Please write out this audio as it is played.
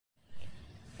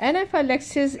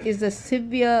Anaphylaxis is a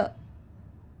severe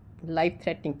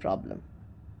life-threatening problem.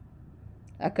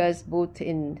 Occurs both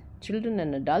in children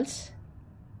and adults.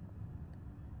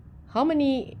 How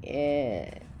many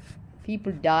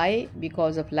people die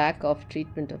because of lack of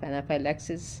treatment of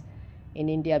anaphylaxis? In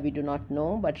India, we do not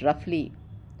know, but roughly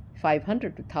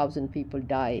 500 to 1,000 people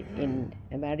die in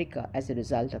America as a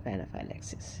result of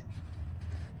anaphylaxis.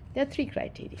 There are three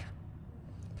criteria.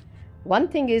 One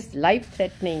thing is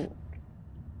life-threatening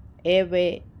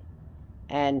airway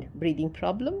and breathing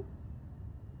problem,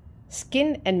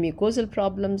 skin and mucosal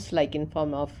problems like in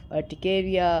form of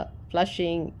urticaria,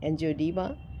 flushing,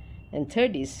 angioedema, and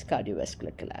third is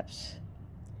cardiovascular collapse.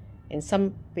 In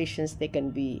some patients there can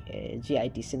be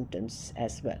GIT symptoms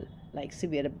as well, like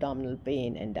severe abdominal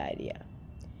pain and diarrhea.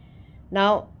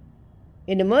 Now,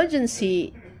 in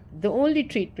emergency, the only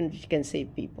treatment which can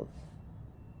save people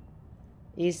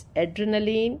is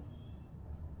adrenaline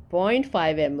 0.5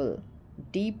 ml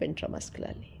deep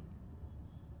intramuscularly.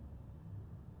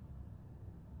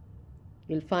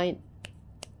 You'll find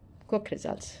quick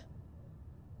results.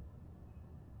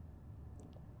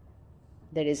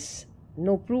 There is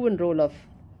no proven role of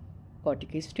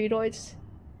corticosteroids,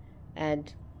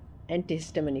 and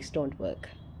antihistaminics don't work.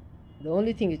 The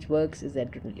only thing which works is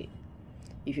adrenaline.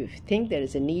 If you think there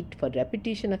is a need for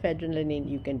repetition of adrenaline,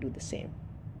 you can do the same.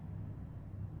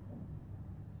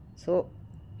 So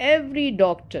every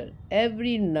doctor,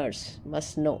 every nurse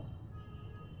must know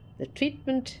the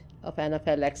treatment of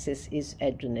anaphylaxis is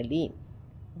adrenaline,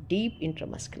 deep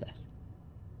intramuscular,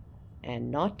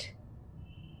 and not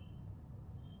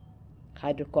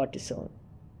hydrocortisone.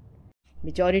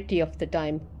 Majority of the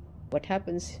time, what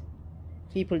happens,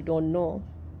 people don't know,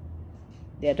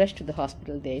 they are rushed to the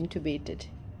hospital, they are intubated,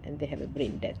 and they have a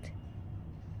brain death.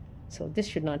 So this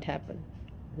should not happen.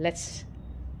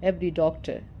 Every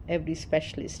doctor, every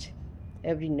specialist,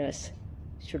 every nurse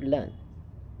should learn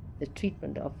the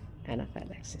treatment of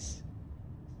anaphylaxis.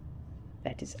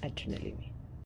 That is adrenaline.